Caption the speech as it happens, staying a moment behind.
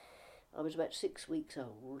I was about 6 weeks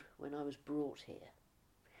old when I was brought here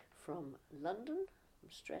from London,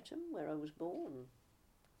 from Streatham, where I was born.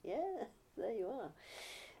 Yeah, there you are.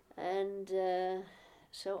 And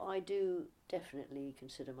so I do definitely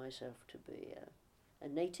consider myself to be a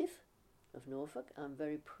native of Norfolk. I'm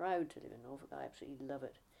very proud to live in Norfolk. I absolutely love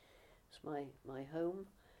it. It's my home,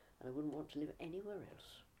 and I wouldn't want to live anywhere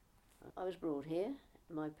else. I was brought here.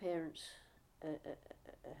 My parents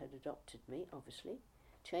had adopted me, obviously.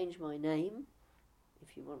 Changed my name,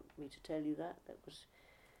 if you want me to tell you that. That was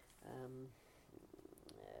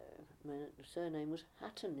my surname was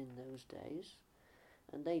Hatton in those days,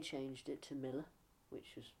 and they changed it to Miller,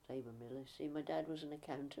 they were Miller. See, my dad was an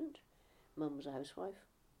accountant, Mum was a housewife,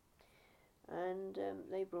 and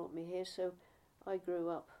they brought me here. So I grew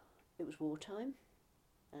up. It was wartime,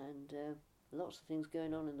 and lots of things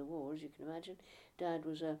going on in the war, as you can imagine. Dad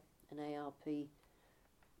was an ARP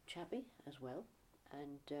chappie as well,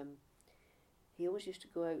 and he always used to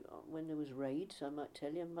go out when there was raids, I might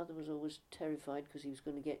tell you. Mother was always terrified because he was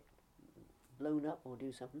going to get blown up or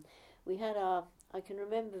do something. I can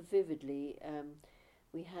remember vividly,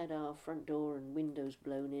 we had our front door and windows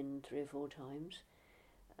blown in 3 or 4 times.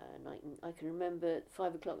 And I can remember at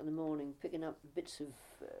 5 o'clock in the morning picking up bits of,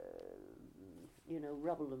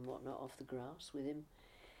 rubble and whatnot off the grass with him.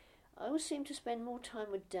 I always seemed to spend more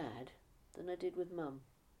time with Dad than I did with Mum,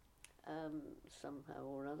 somehow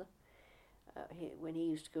or other. When he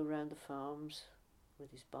used to go around the farms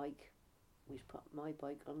with his bike, we used to put my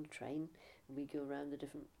bike on the train and we'd go around the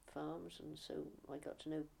different farms, and so I got to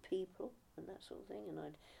know people and that sort of thing, and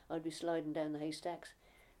I'd be sliding down the haystacks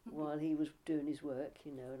while he was doing his work,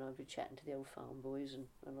 and I'd be chatting to the old farm boys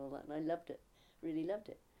and all that, and I loved it, really loved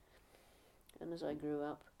it. And as I grew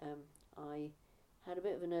up, I had a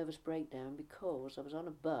bit of a nervous breakdown because I was on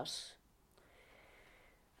a bus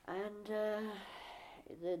and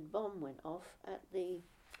the bomb went off at the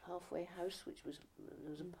halfway house, there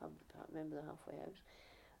was a pub, I can't remember the halfway house.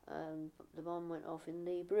 The bomb went off in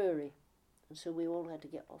the brewery, and so we all had to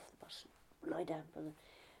get off the bus and lie down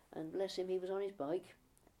and bless him, he was on his bike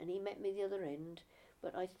and he met me the other end.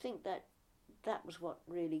 But I think that was what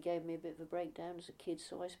really gave me a bit of a breakdown as a kid,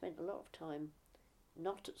 so I spent a lot of time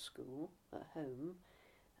not at school, at home,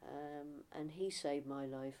 and he saved my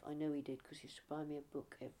life. I know he did, because he used to buy me a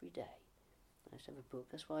book every day. I used to have a book.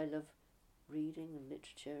 That's why I love reading and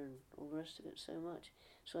literature and all the rest of it so much.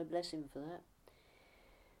 So I bless him for that.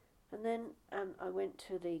 And then I went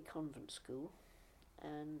to the convent school,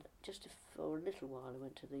 and just for a little while I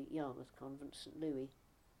went to the Yarmouth Convent, St Louis.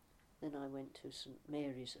 Then I went to St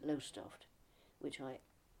Mary's at Lowestoft, which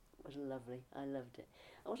was lovely. I loved it.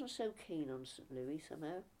 I wasn't so keen on St Louis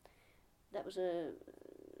somehow. That was a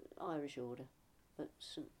Irish order, but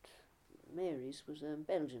St Mary's was a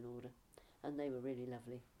Belgian order, and they were really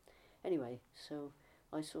lovely. Anyway, so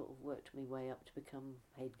I sort of worked my way up to become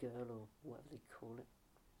head girl, or whatever they call it,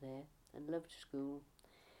 there, and loved school.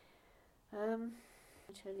 I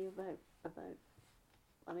tell you about.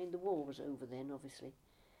 I mean, the war was over then, obviously,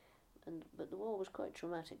 but the war was quite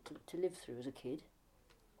traumatic to live through as a kid.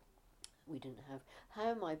 We didn't have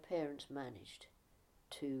how my parents managed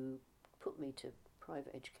to put me to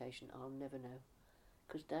private education. I'll never know,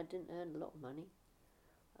 because Dad didn't earn a lot of money,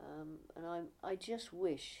 and I just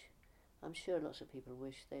wish. I'm sure lots of people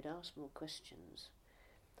wish they'd asked more questions,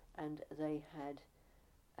 and they had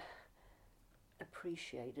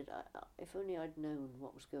appreciated. If only I'd known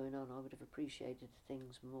what was going on, I would have appreciated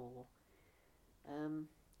things more.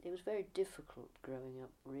 It was very difficult growing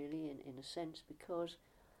up, really, in a sense, because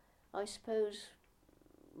I suppose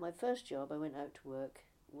my first job, I went out to work,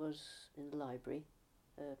 was in the library,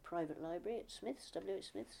 a private library at Smith's,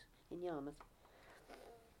 W.H. Smith's, in Yarmouth.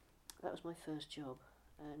 That was my first job,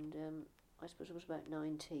 and I suppose I was about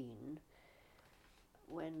 19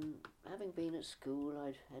 when, having been at school,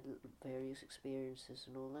 I'd had various experiences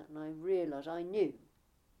and all that, and I realised, I knew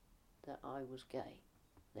that I was gay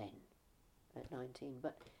then, at 19,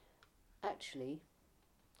 but actually,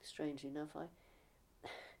 strangely enough,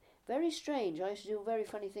 very strange, I used to do very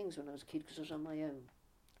funny things when I was a kid because I was on my own.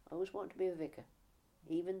 I always wanted to be a vicar,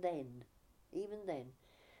 even then,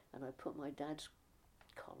 and I put my dad's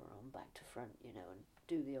collar on back to front, and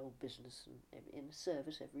do the old business and in the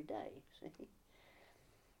service every day, see.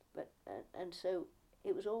 But and so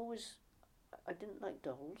it was always, I didn't like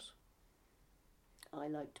dolls. I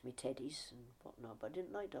liked me teddies and whatnot, but I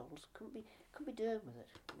didn't like dolls. Couldn't be doing with it,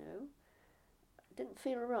 It didn't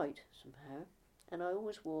feel right somehow, and I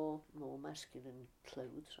always wore more masculine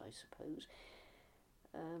clothes, I suppose.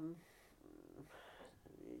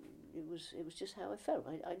 It was just how I felt.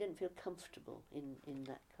 I didn't feel comfortable in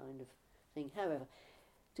that kind of thing. However,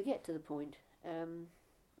 to get to the point,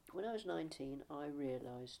 when I was 19, I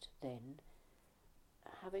realised then,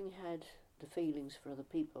 having had the feelings for other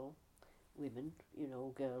people, women,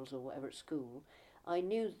 or girls or whatever at school, I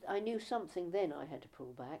knew something then I had to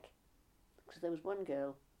pull back, because there was one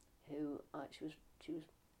girl who she was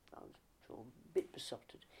I was sort of a bit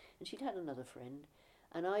besotted, and she'd had another friend,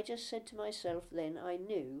 and I just said to myself then, I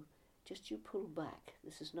knew, just you pull back,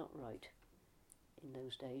 this is not right. In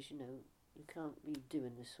those days, you can't be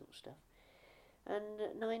doing this sort of stuff. And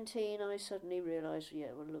at 19, I suddenly realised,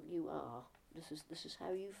 well, look, you are. This is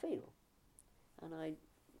how you feel, and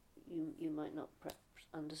you might not perhaps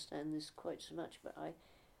understand this quite so much, but I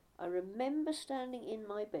remember standing in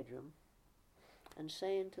my bedroom and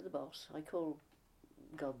saying to the boss, I call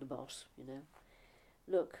God the boss,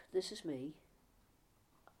 look, this is me.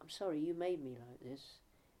 I'm sorry you made me like this.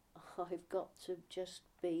 I've got to just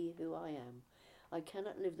be who I am. I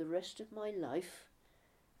cannot live the rest of my life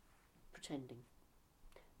pretending.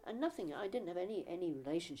 And nothing, I didn't have any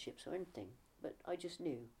relationships or anything, but I just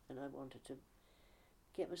knew, and I wanted to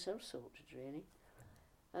get myself sorted, really.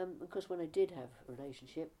 Because when I did have a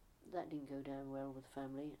relationship, that didn't go down well with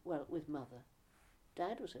family, well, with Mother.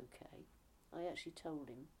 Dad was okay. I actually told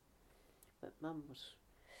him, but Mum was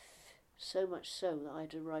so much so that I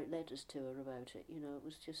had to write letters to her about it. It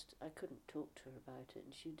was just, I couldn't talk to her about it,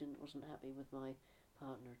 and she wasn't happy with my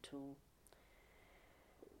partner at all.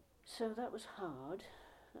 So that was hard.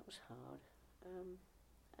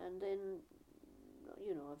 And then,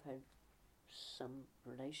 I've had some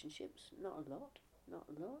relationships, not a lot.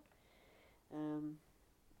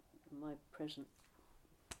 My present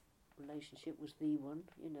relationship was the one,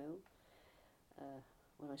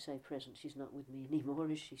 when I say present, she's not with me anymore,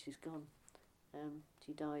 is she? She's gone.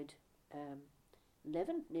 She died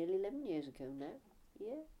nearly 11 years ago now.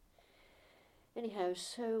 Yeah. Anyhow,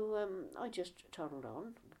 so I just toddled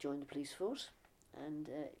on, joined the police force, and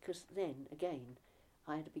because then, again,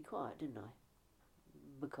 I had to be quiet, didn't I?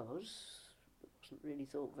 Because it wasn't really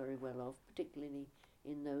thought very well of, particularly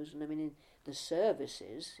in those, and I mean in the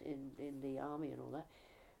services, in the army and all that,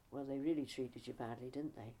 well, they really treated you badly,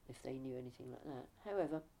 didn't they, if they knew anything like that.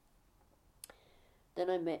 However, then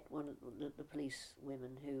I met one of the police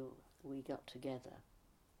women who we got together,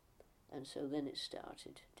 and so then it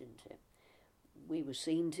started, didn't it? We were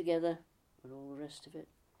seen together and all the rest of it.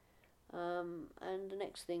 And the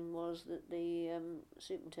next thing was that the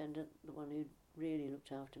superintendent, the one who really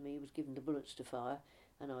looked after me, was given the bullets to fire,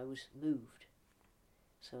 and I was moved.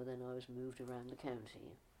 So then I was moved around the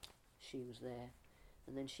county. She was there,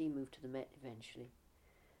 and then she moved to the Met eventually.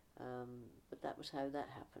 But that was how that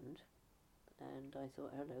happened. And I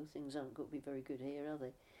thought, hello, things aren't going to be very good here, are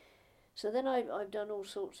they? So then I've done all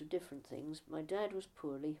sorts of different things. My dad was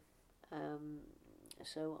poorly,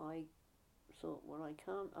 so I thought, well,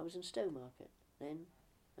 I was in Stowmarket then,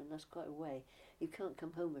 and that's quite a way. You can't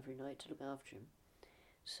come home every night to look after him.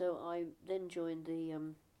 So I then joined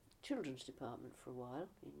the children's department for a while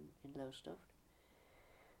in Lowestoft,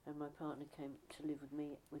 and my partner came to live with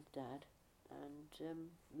me with Dad, and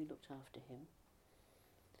we looked after him.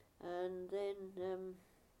 And then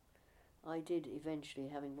I did eventually,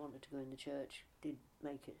 having wanted to go in the church, did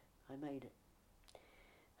make it. I made it.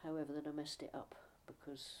 However, then I messed it up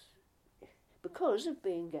because of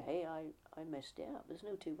being gay. I messed it up. There's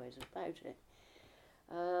no two ways about it.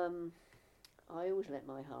 I always let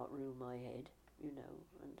my heart rule my head, and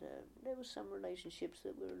there were some relationships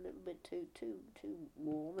that were a little bit too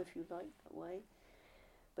warm, if you like, that way.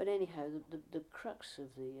 But anyhow, the crux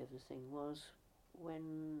of the thing was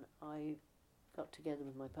when I got together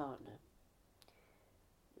with my partner.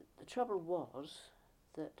 The trouble was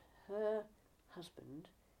that her husband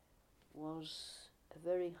was a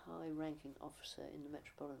very high-ranking officer in the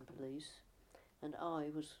Metropolitan Police, and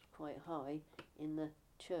I was quite high in the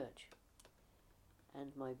church.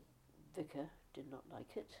 And my vicar did not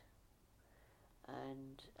like it,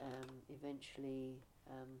 and eventually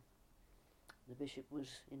the bishop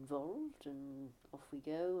was involved, and off we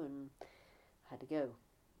go, and had to go.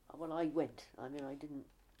 Well, I went. I mean, I didn't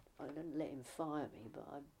let him fire me, but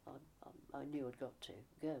I knew I'd got to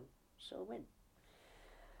go, so I went.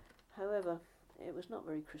 However, it was not a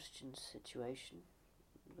very Christian situation,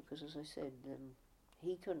 because, as I said,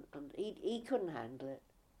 he couldn't handle it,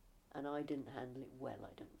 and I didn't handle it well,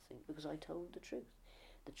 I don't think, because I told the truth.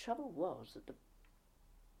 The trouble was that the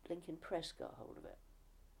Lincoln Press got hold of it.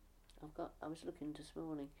 I was looking this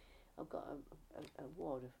morning. I've got a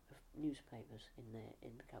wad of newspapers in there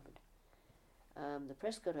in the cupboard. The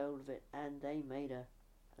press got hold of it, and they made a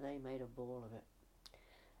ball of it.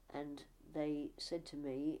 And they said to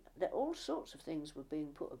me that all sorts of things were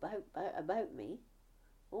being put about me,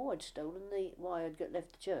 Oh, I'd stolen why I'd got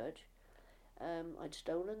left the church. I'd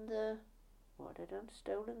stolen what had I done?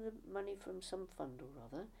 Stolen the money from some fund or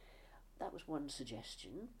other. That was one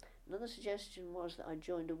suggestion. Another suggestion was that I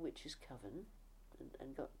joined a witches' coven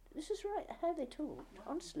and got... This is right, how they talked.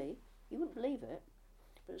 Honestly, you wouldn't believe it,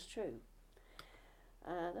 but it's true.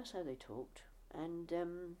 That's how they talked. And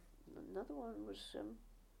another one was...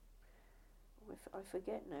 I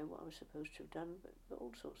forget now what I was supposed to have done, but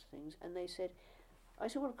all sorts of things. And they said... I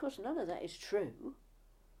said, well, of course, none of that is true.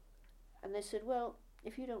 And they said, well,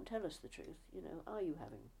 if you don't tell us the truth, are you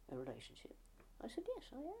having a relationship? I said, yes,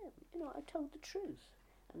 I am. I told the truth.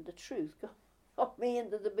 And the truth got me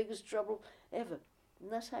into the biggest trouble ever.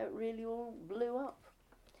 And that's how it really all blew up.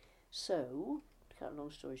 So, to cut a long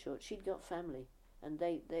story short, she'd got family. And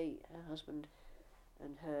her husband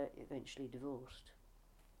and her eventually divorced.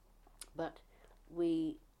 But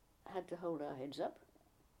we had to hold our heads up.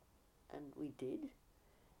 And we did.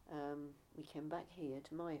 We came back here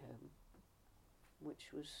to my home,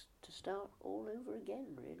 which was to start all over again,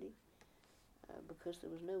 really. Because there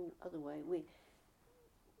was no other way.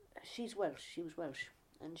 She's Welsh, she was Welsh,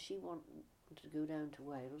 and she wanted to go down to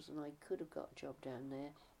Wales, and I could have got a job down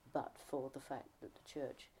there, but for the fact that the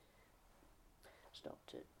church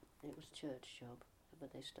stopped it. It was a church job,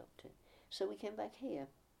 but they stopped it. So we came back here,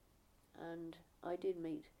 and I did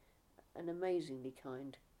meet an amazingly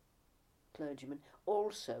kind clergyman,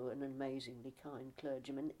 also an amazingly kind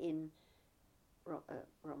clergyman in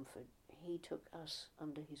Romford. He took us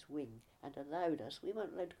under his wing and allowed us, we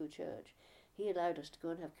weren't allowed to go to church, he allowed us to go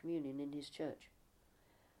and have communion in his church.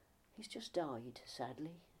 He's just died,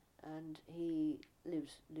 sadly, and he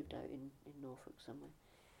lived out in Norfolk somewhere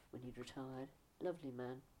when he'd retired. Lovely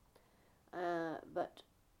man. But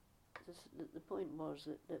the point was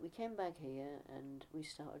that we came back here and we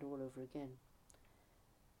started all over again.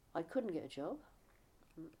 I couldn't get a job.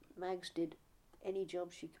 Mags did any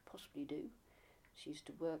job she could possibly do. She used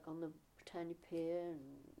to work on the Britannia Pier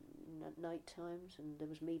and at night times, and there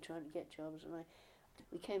was me trying to get jobs. And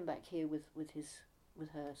we came back here with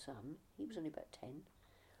her son. He was only about 10,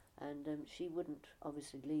 and she wouldn't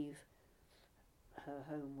obviously leave her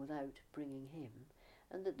home without bringing him.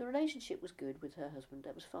 And the relationship was good with her husband.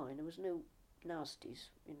 That was fine. There was no nasties.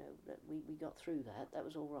 That we got through that. That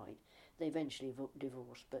was all right. They eventually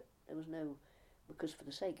divorced, but there was no, because for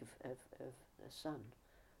the sake of a son,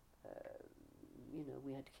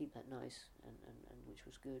 we had to keep that nice, and which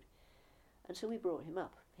was good. And so we brought him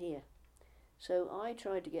up here. So I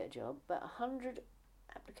tried to get a job, but 100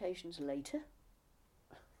 applications later,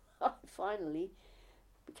 I finally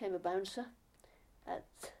became a bouncer at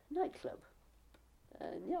a nightclub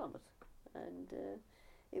in Yarmouth, and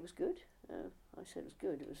it was good. I said it was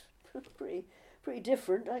good. It was pretty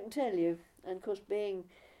different, I can tell you. And of course,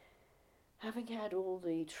 having had all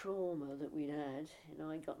the trauma that we'd had,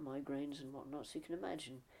 I got migraines and whatnot, so you can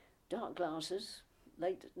imagine. Dark glasses,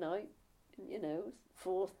 late at night,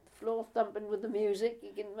 fourth floor thumping with the music,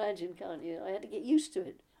 you can imagine, can't you? I had to get used to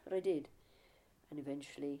it, but I did. And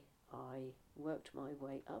eventually I worked my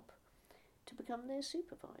way up to become their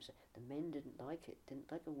supervisor. The men didn't like it,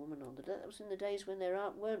 didn't like a woman on the door. That was in the days when there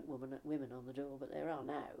weren't women on the door, but there are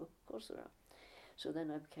now. Of course there are. So then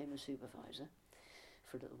I became a supervisor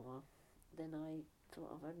for a little while. Then I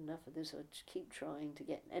thought, I've had enough of this, I'd just keep trying to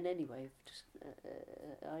get... And anyway,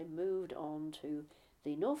 I moved on to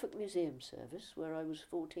the Norfolk Museum Service, where I was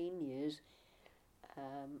 14 years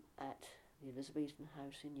at the Elizabethan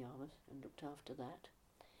House in Yarmouth, and looked after that.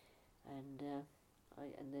 And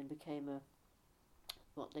I then became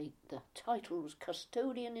the title was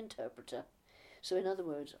custodian interpreter. So in other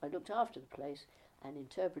words, I looked after the place and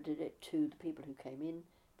interpreted it to the people who came in,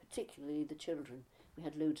 particularly the children. We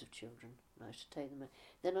had loads of children, and I used to take them out.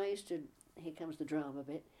 Then I used to, here comes the drama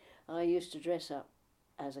bit, I used to dress up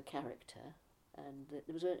as a character, and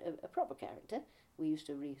there was a proper character. We used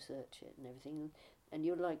to research it and everything, and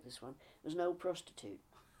you'll like this one. It was an old prostitute,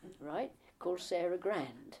 right, called Sarah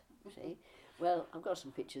Grand, see? Well, I've got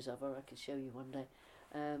some pictures of her I can show you one day.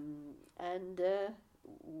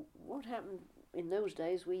 What happened in those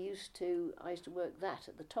days, I used to work that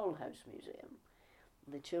at the Toll House Museum.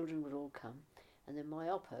 The children would all come, and then my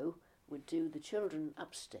oppo would do the children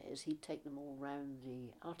upstairs. He'd take them all round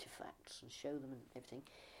the artefacts and show them and everything.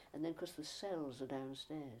 And then, of course, the cells are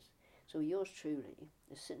downstairs. So yours truly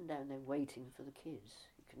is sitting down there waiting for the kids.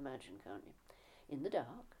 You can imagine, can't you? In the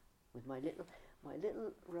dark, with my little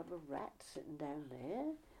rubber rat sitting down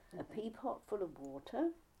there, a pea pot full of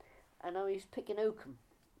water, and I was picking oakum,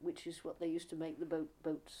 which is what they used to make the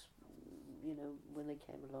boats, when they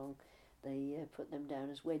came along. They put them down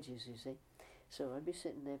as wedges, you see. So I'd be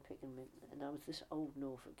sitting there picking them, and I was this old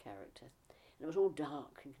Norfolk character. And it was all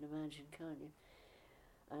dark, you can imagine, can't you?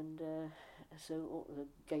 And so all the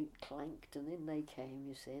gate clanked, and in they came,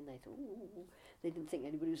 you see, and they thought, ooh, they didn't think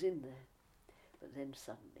anybody was in there. But then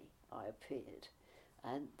suddenly I appeared,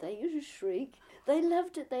 and they used to shriek. They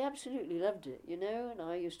loved it, they absolutely loved it, you know, and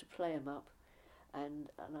I used to play them up. And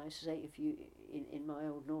I say, if you, in my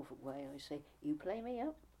old Norfolk way, I say, you play me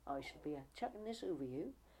up, I shall be chucking this over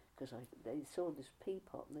you, because they saw this pea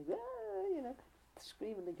pot, and they go, ah, you know,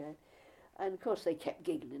 screaming again. And of course they kept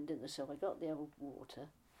giggling, didn't they? So I got the old water,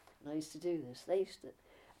 and I used to do this. They used to,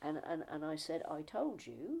 and I said, I told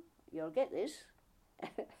you, you'll get this.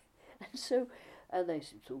 And so, and they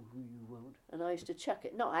said, oh, you won't. And I used to chuck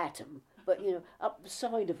it, not at them, but, you know, up the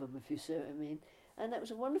side of them, if you see what I mean. And that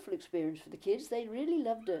was a wonderful experience for the kids. They really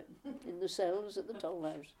loved it in the cells at the toll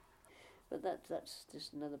house. But that's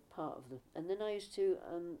just another part of the... And then I used to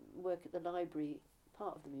work at the library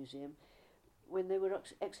part of the museum when there were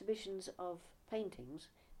exhibitions of paintings,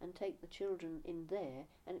 and take the children in there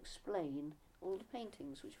and explain all the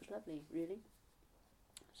paintings, which was lovely, really.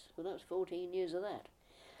 So that was 14 years of that.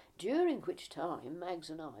 During which time, Mags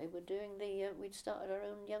and I were doing we'd started our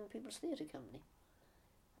own Young People's Theatre Company,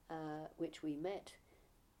 which we met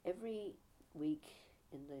every week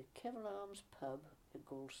in the Kevil Arms pub at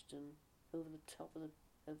Galston, over the top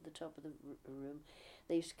of the room.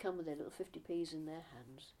 They used to come with their little 50p's in their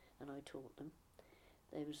hands, and I taught them.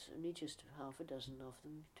 There was only just half a dozen of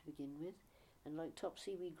them to begin with, and like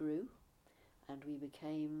Topsy we grew, and we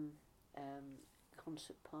became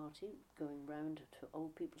concert party, going round to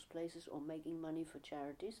old people's places or making money for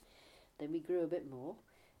charities. Then we grew a bit more,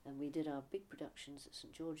 and we did our big productions at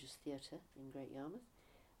St George's Theatre in Great Yarmouth,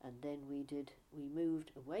 and then we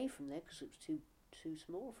moved away from there because it was too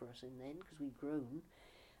small for us in then, because we'd grown,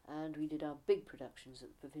 and we did our big productions at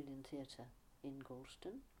the Pavilion Theatre in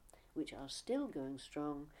Galston, which are still going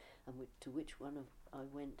strong, and to which one I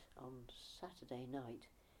went on Saturday night.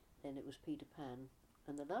 Then it was Peter Pan,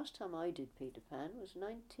 and the last time I did Peter Pan was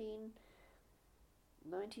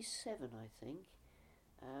 1997, I think.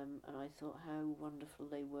 And I thought how wonderful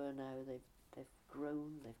they were now. They've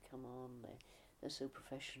grown, they've come on, they're so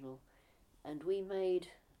professional. And we made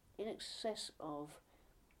in excess of,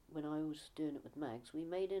 when I was doing it with Mags, we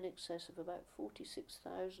made in excess of about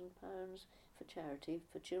 £46,000 for charity,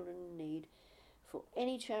 for children in need. For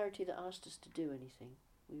any charity that asked us to do anything,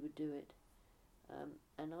 we would do it.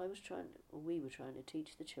 And we were trying to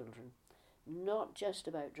teach the children, not just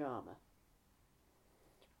about drama,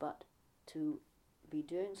 but to be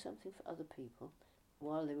doing something for other people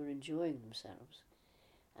while they were enjoying themselves,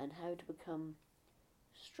 and how to become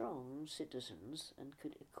strong citizens and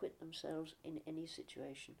could acquit themselves in any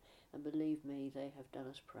situation. And believe me, they have done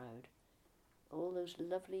us proud. All those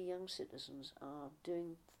lovely young citizens are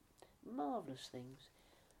doing marvellous things.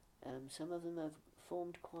 Some of them have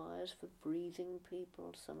formed choirs for breathing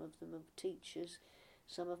people, some of them are teachers,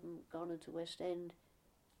 some of them gone into West End.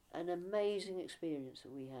 An amazing experience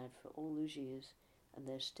that we had for all those years, and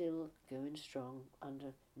they're still going strong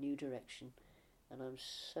under new direction, and I'm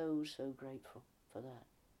so grateful for that.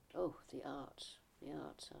 Oh, the arts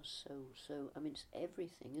are so, I mean, it's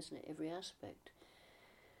everything, isn't it? Every aspect.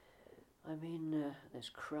 I mean, there's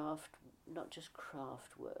craft, not just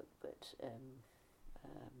craft work, but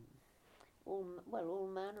all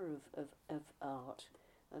manner of art.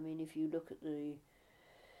 I mean, if you look at the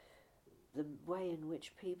way in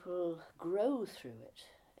which people grow through it,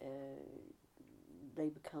 they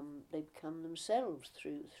become themselves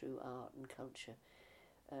through art and culture.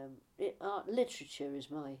 Literature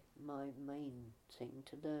is my main thing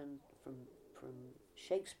to learn from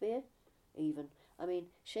Shakespeare, even. I mean,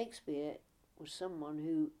 Shakespeare was someone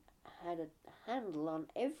who had a handle on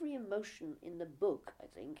every emotion in the book, I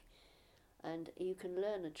think, and you can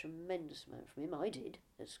learn a tremendous amount from him. I did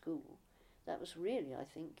at school. That was really, I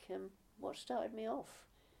think, what started me off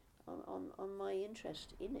on my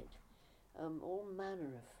interest in it. All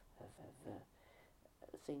manner of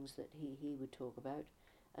things that he would talk about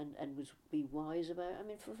and was be wise about. I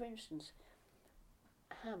mean, for instance,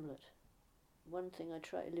 Hamlet. One thing I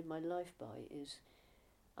try to live my life by is,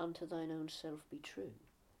 unto thine own self be true,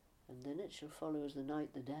 and then it shall follow as the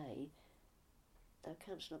night the day, thou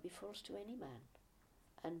canst not be false to any man.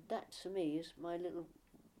 And that, to me, is my little,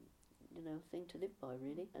 thing to live by,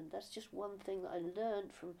 really. And that's just one thing that I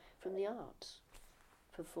learned from the arts.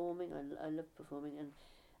 Performing, I love performing,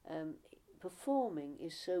 and performing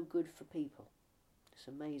is so good for people. It's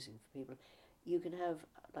amazing for people. You can have,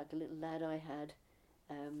 like a little lad I had,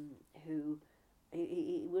 who,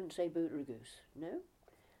 he wouldn't say boot or a goose, no?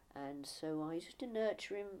 And so I used to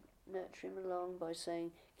nurture him nurture him along by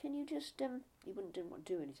saying, can you just, he didn't want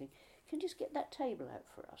to do anything, can you just get that table out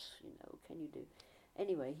for us, can you do?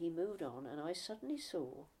 Anyway, he moved on, and I suddenly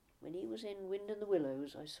saw, when he was in Wind and the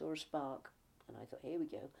Willows, I saw a spark, and I thought, here we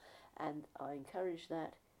go. And I encouraged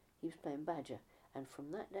that. He was playing Badger, and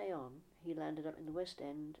from that day on, he landed up in the West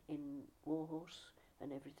End, in Warhorse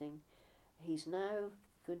and everything. He's now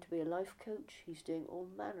going to be a life coach. He's doing all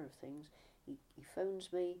manner of things. He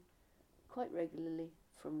phones me quite regularly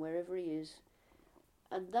from wherever he is,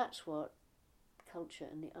 and that's what culture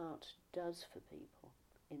and the arts does for people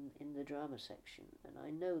in the drama section. And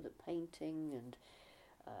I know that painting and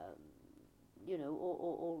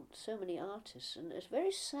or so many artists, and it's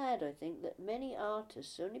very sad, I think, that many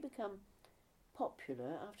artists only become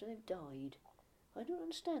popular after they've died. I don't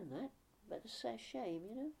understand that, but it's a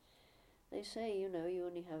shame, They say, you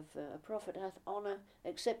only have a prophet hath honour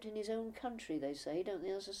except in his own country, they say, don't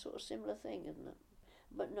they? That's a sort of similar thing, isn't it?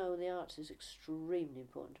 But no, the arts is extremely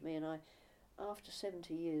important to me, and after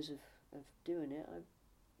 70 years of doing it,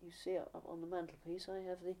 you see up on the mantelpiece, I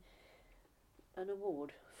have an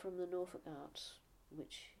award from the Norfolk Arts,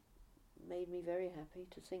 which made me very happy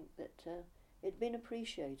to think that it'd been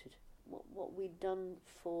appreciated, what we'd done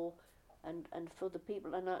for and for the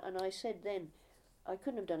people. And I said then, I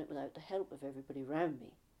couldn't have done it without the help of everybody around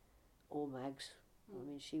me, or Mags. I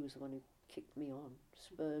mean, she was the one who kicked me on,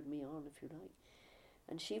 spurred me on, if you like.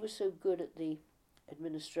 And she was so good at the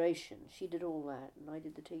administration. She did all that, and I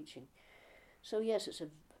did the teaching. So yes,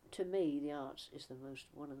 to me, the arts is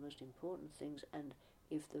one of the most important things, and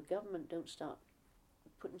if the government don't start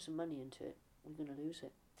putting some money into it, we're going to lose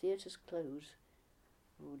it. Theatres close,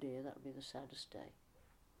 oh dear, that would be the saddest day.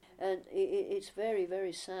 And it's very,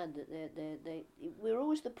 very sad that we're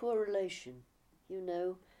always the poor relation,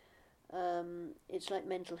 It's like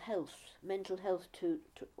mental health. Mental health to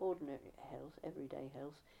ordinary health, everyday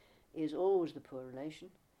health, is always the poor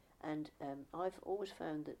relation. And I've always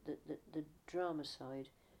found that the drama side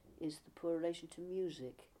is the poor relation to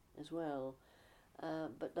music as well.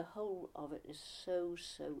 But the whole of it is so,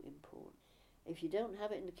 so important. If you don't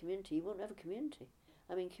have it in the community, you won't have a community.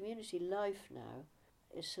 I mean, community life now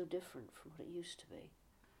is so different from what it used to be.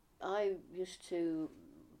 I used to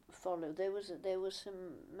follow, there was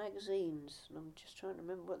some magazines, and I'm just trying to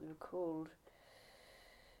remember what they were called,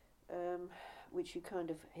 which you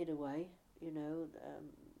kind of hid away, and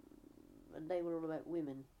they were all about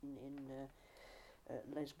women in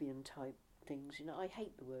lesbian type things. I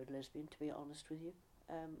hate the word lesbian, to be honest with you.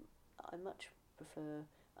 I much prefer,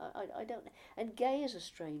 I don't, and gay is a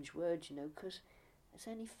strange word, because it's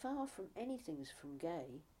only far from anything from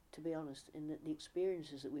gay, to be honest, in the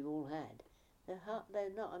experiences that we've all had. They're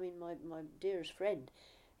not, I mean, my dearest friend,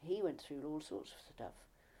 he went through all sorts of stuff,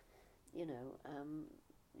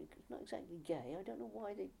 it's not exactly gay. I don't know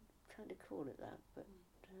why they kind of call it that, but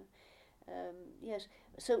yes.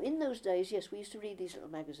 So in those days, yes, we used to read these little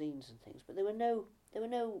magazines and things, but there was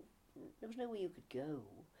nowhere you could go,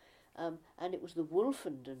 and it was the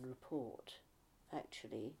Wolfenden Report,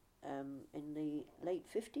 actually, in the late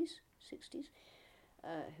 50s, 60s,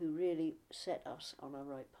 who really set us on our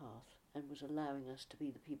right path and was allowing us to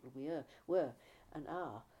be the people we were and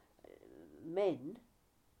are. Men,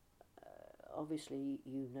 obviously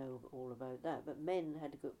you know all about that, but men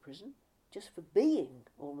had to go to prison just for being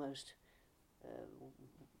almost,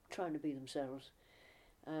 trying to be themselves.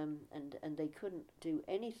 And they couldn't do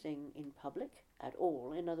anything in public at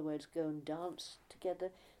all. In other words, go and dance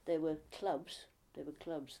together. There were clubs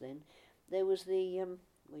then. There was the,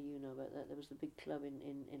 well, you know about that, there was the big club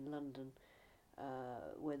in London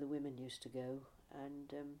where the women used to go,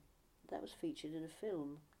 and that was featured in a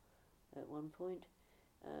film at one point.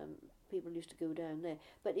 People used to go down there.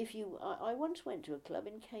 But I once went to a club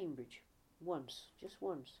in Cambridge, just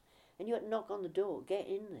once, and you had to knock on the door, get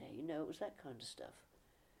in there, it was that kind of stuff.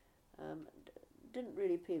 Didn't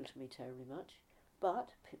really appeal to me terribly much,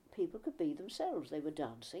 but people could be themselves. They were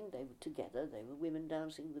dancing, they were together, they were women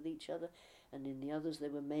dancing with each other, and in the others there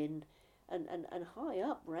were men, and high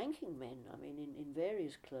up ranking men, I mean, in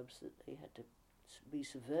various clubs that they had to be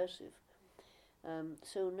subversive.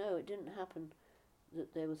 So no, it didn't happen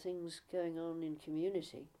that there were things going on in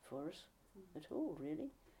community for us at all,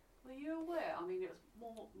 really. Were you aware, I mean, it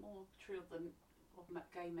was more true of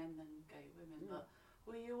gay men than gay women, but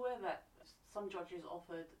were you aware that some judges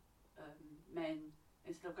offered men,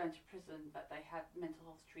 instead of going to prison, that they had mental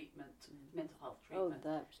health treatment? Oh,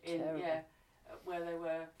 that's terrible. Yeah, where they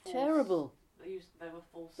were forced, terrible. They were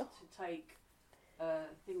forced to take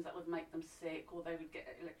things that would make them sick, or they would get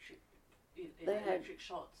electric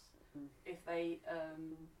shots if they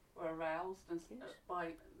were aroused and Yes.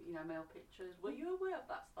 by male pictures. Were you aware of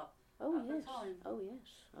that stuff Oh at yes, the time? oh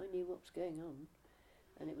yes, I knew what was going on,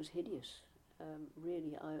 and it was hideous.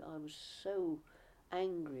 Really, I was so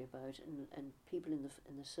angry about it, and people in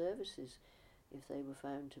the services, if they were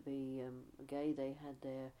found to be gay, they had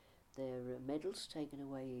their medals taken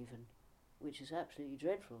away even, which is absolutely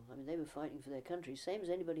dreadful. I mean, they were fighting for their country, same as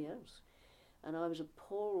anybody else, and I was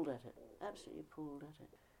appalled at it, absolutely appalled at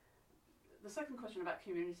it. The second question about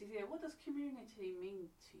communities here, what does community mean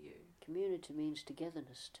to you? Community means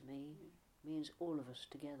togetherness to me, means all of us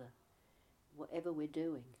together, whatever we're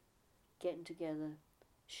doing, getting together,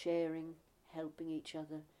 sharing, helping each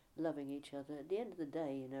other, loving each other. At the end of the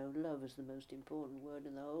day, love is the most important word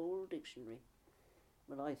in the whole dictionary.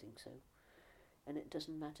 Well, I think so. And it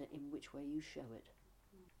doesn't matter in which way you show it.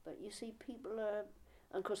 But you see, people are...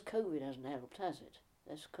 And of course, COVID hasn't helped, has it?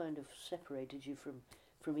 That's kind of separated you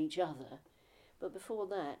from each other. But before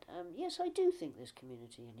that, yes, I do think there's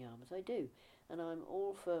community in Yarmouth, I do. And I'm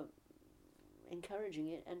all for encouraging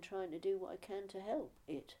it and trying to do what I can to help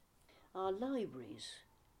it. Our libraries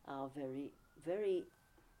are very, very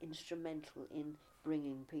instrumental in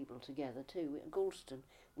bringing people together too. At Galston,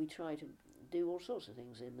 we try to do all sorts of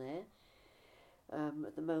things in there.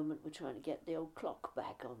 At the moment, we're trying to get the old clock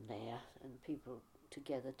back on there and people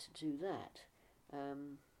together to do that.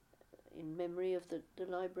 In memory of the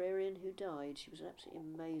librarian who died. She was an absolutely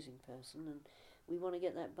amazing person, and we want to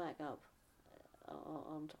get that back up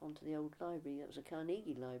onto the old library. That was a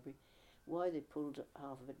Carnegie library. Why they pulled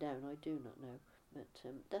half of it down, I do not know. But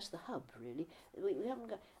that's the hub, really. We haven't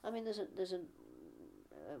got. I mean, there's a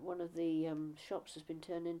one of the shops has been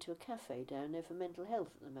turned into a cafe down there for mental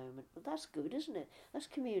health at the moment. But that's good, isn't it? That's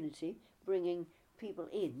community bringing people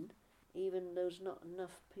in. Even though there's not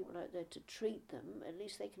enough people out there to treat them, at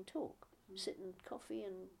least they can talk, sit and coffee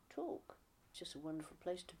and talk. It's just a wonderful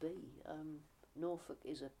place to be. Norfolk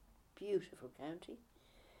is a beautiful county.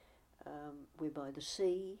 We're by the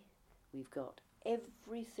sea. We've got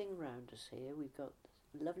everything round us here. We've got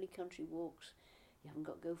lovely country walks. You haven't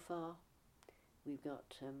got to go far. We've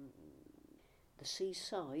got the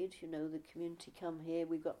seaside, the community come here.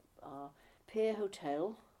 We've got our Pier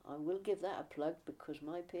Hotel. I will give that a plug because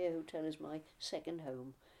my Pier Hotel is my second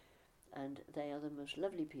home, and they are the most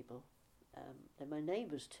lovely people. They're my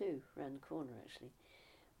neighbours too, round the corner actually,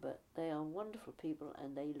 but they are wonderful people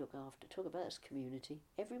and they look after. Talk about this community.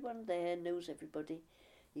 Everyone there knows everybody.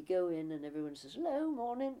 You go in and everyone says, hello,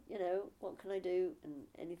 morning, what can I do? And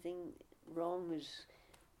anything wrong is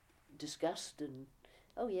discussed, and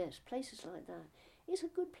oh yes, places like that. It's a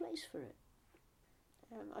good place for it.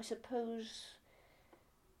 I suppose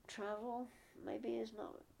travel maybe is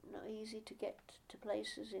not easy to get to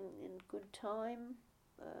places in good time,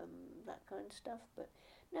 that kind of stuff. But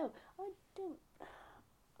no, I don't.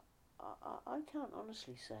 I can't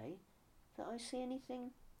honestly say that I see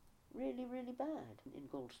anything really, really bad in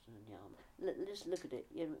Galston and Yarmouth. Let's look at it.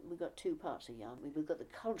 We've got two parts of Yarmouth. We've got the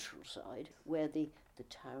cultural side, where the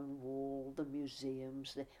town wall, the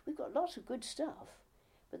museums. We've got lots of good stuff,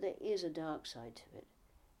 but there is a dark side to it,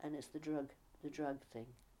 and it's the drug thing.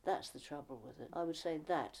 That's the trouble with it. I would say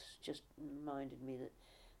that just reminded me that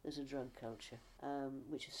there's a drug culture,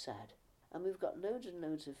 which is sad. And we've got loads and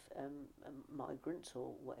loads of migrants,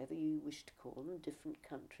 or whatever you wish to call them, different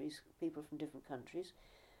countries, people from different countries.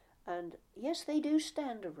 And yes, they do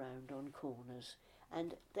stand around on corners,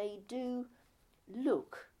 and they do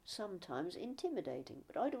look sometimes intimidating,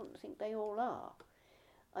 but I don't think they all are.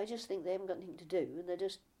 I just think they haven't got anything to do, and they're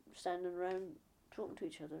just standing around talking to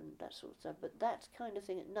each other and that sort of stuff. But that kind of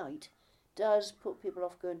thing at night does put people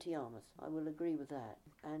off going to Yarmouth. I will agree with that,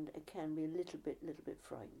 and it can be a little bit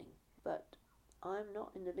frightening. But I'm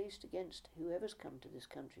not in the least against whoever's come to this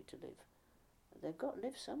country to live. They've got to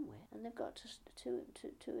live somewhere, and they've got to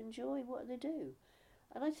enjoy what they do.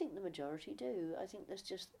 And I think the majority do. I think that's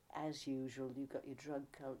just, as usual, you've got your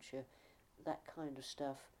drug culture, that kind of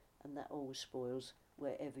stuff, and that always spoils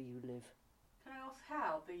wherever you live. Can I ask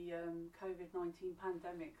how the COVID-19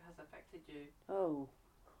 pandemic has affected you? Oh,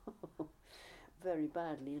 very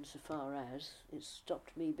badly, insofar as it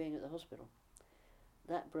stopped me being at the hospital.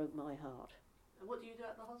 That broke my heart. And what do you do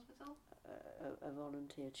at the hospital? A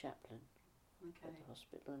volunteer chaplain. Okay. At the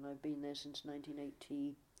hospital, and I've been there since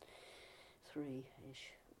 1983-ish.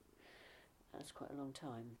 That's quite a long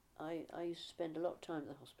time. I used to spend a lot of time at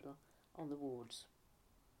the hospital on the wards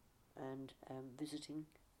and visiting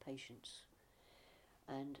patients.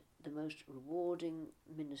 And the most rewarding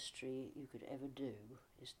ministry you could ever do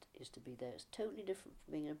is to be there. It's totally different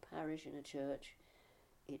from being in a parish, in a church.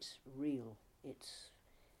 It's real. It's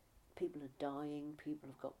people are dying, people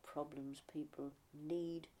have got problems, people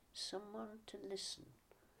need someone to listen.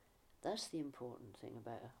 That's the important thing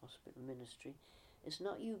about a hospital ministry. It's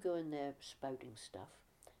not you going there spouting stuff.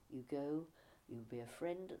 You go, you be a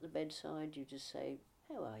friend at the bedside, you just say,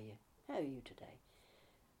 how are you? How are you today?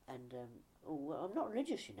 And, oh, well, I'm not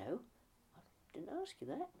religious, you know. I didn't ask you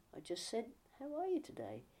that. I just said, how are you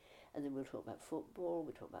today? And then we'll talk about football,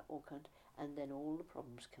 we'll talk about all kinds, and then all the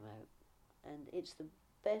problems come out. And it's the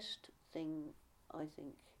best thing, I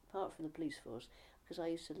think, apart from the police force, because I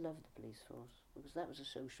used to love the police force, because that was a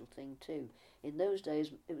social thing too. In those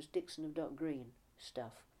days, it was Dixon of Dock Green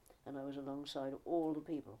stuff, and I was alongside all the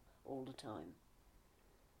people all the time,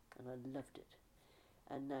 and I loved it.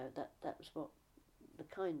 And now that was what the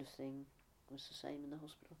kind of thing was the same in the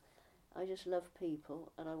hospital. I just love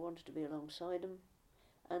people, and I wanted to be alongside them,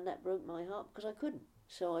 and that broke my heart because I couldn't.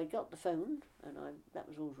 So I got the phone, and that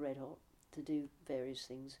was always red hot to do various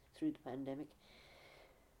things through the pandemic.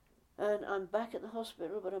 And I'm back at the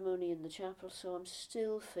hospital, but I'm only in the chapel, so I'm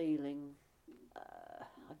still feeling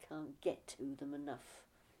I can't get to them enough.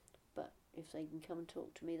 But if they can come and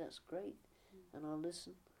talk to me, that's great, and I'll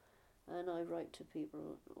listen. And I write to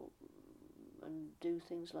people and do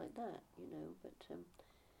things like that, you know. But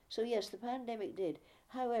so yes, the pandemic did.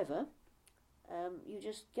 However, you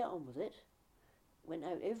just get on with it. Went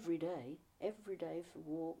out every day for a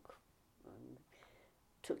walk, and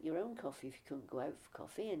took your own coffee if you couldn't go out for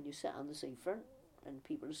coffee, and you sat on the seafront, and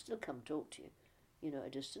people would still come talk to you, you know, at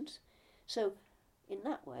a distance. So in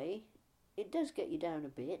that way, it does get you down a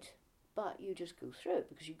bit, but you just go through it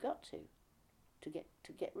because you've got to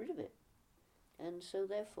get rid of it. And so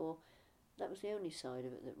therefore, that was the only side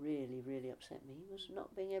of it that really, really upset me, was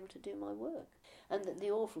not being able to do my work. And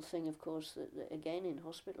the awful thing, of course, that again in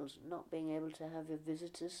hospitals, not being able to have your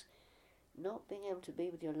visitors, not being able to be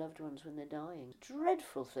with your loved ones when they're dying.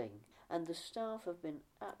 Dreadful thing. And the staff have been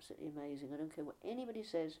absolutely amazing. I don't care what anybody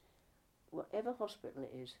says, whatever hospital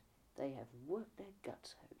it is, they have worked their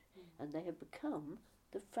guts out. And they have become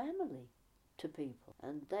the family to people.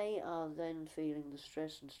 And they are then feeling the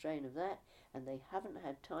stress and strain of that, and they haven't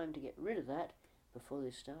had time to get rid of that before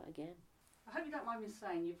they start again. I hope you don't mind me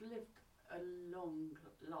saying you've lived a long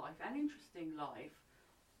life, an interesting life.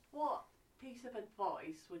 What piece of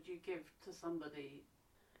advice would you give to somebody?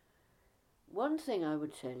 One thing I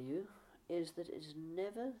would tell you is that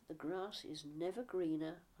the grass is never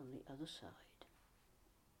greener on the other side.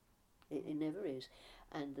 It never is.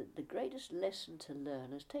 And the greatest lesson to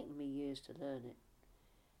learn, has taken me years to learn it,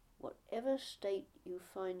 whatever state you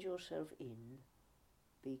find yourself in,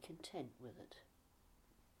 be content with it,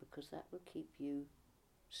 because that will keep you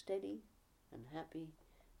steady and happy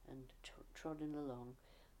and trodden along.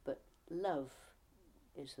 But love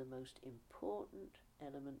is the most important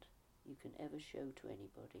element you can ever show to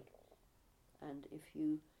anybody. And if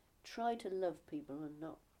you try to love people and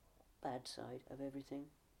not bad side of everything,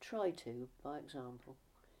 try to, by example.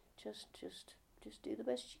 Just do the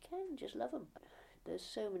best you can. Just love them. There's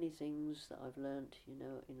so many things that I've learnt, you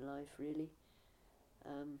know, in life, really.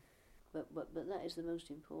 But that is the most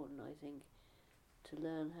important, I think, to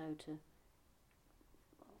learn how to,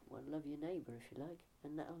 well, love your neighbour, if you like,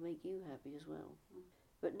 and that'll make you happy as well.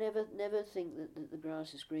 But never think that the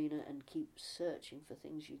grass is greener and keep searching for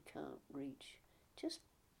things you can't reach. Just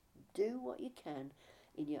do what you can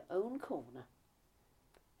in your own corner.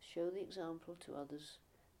 Show the example to others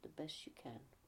the best you can.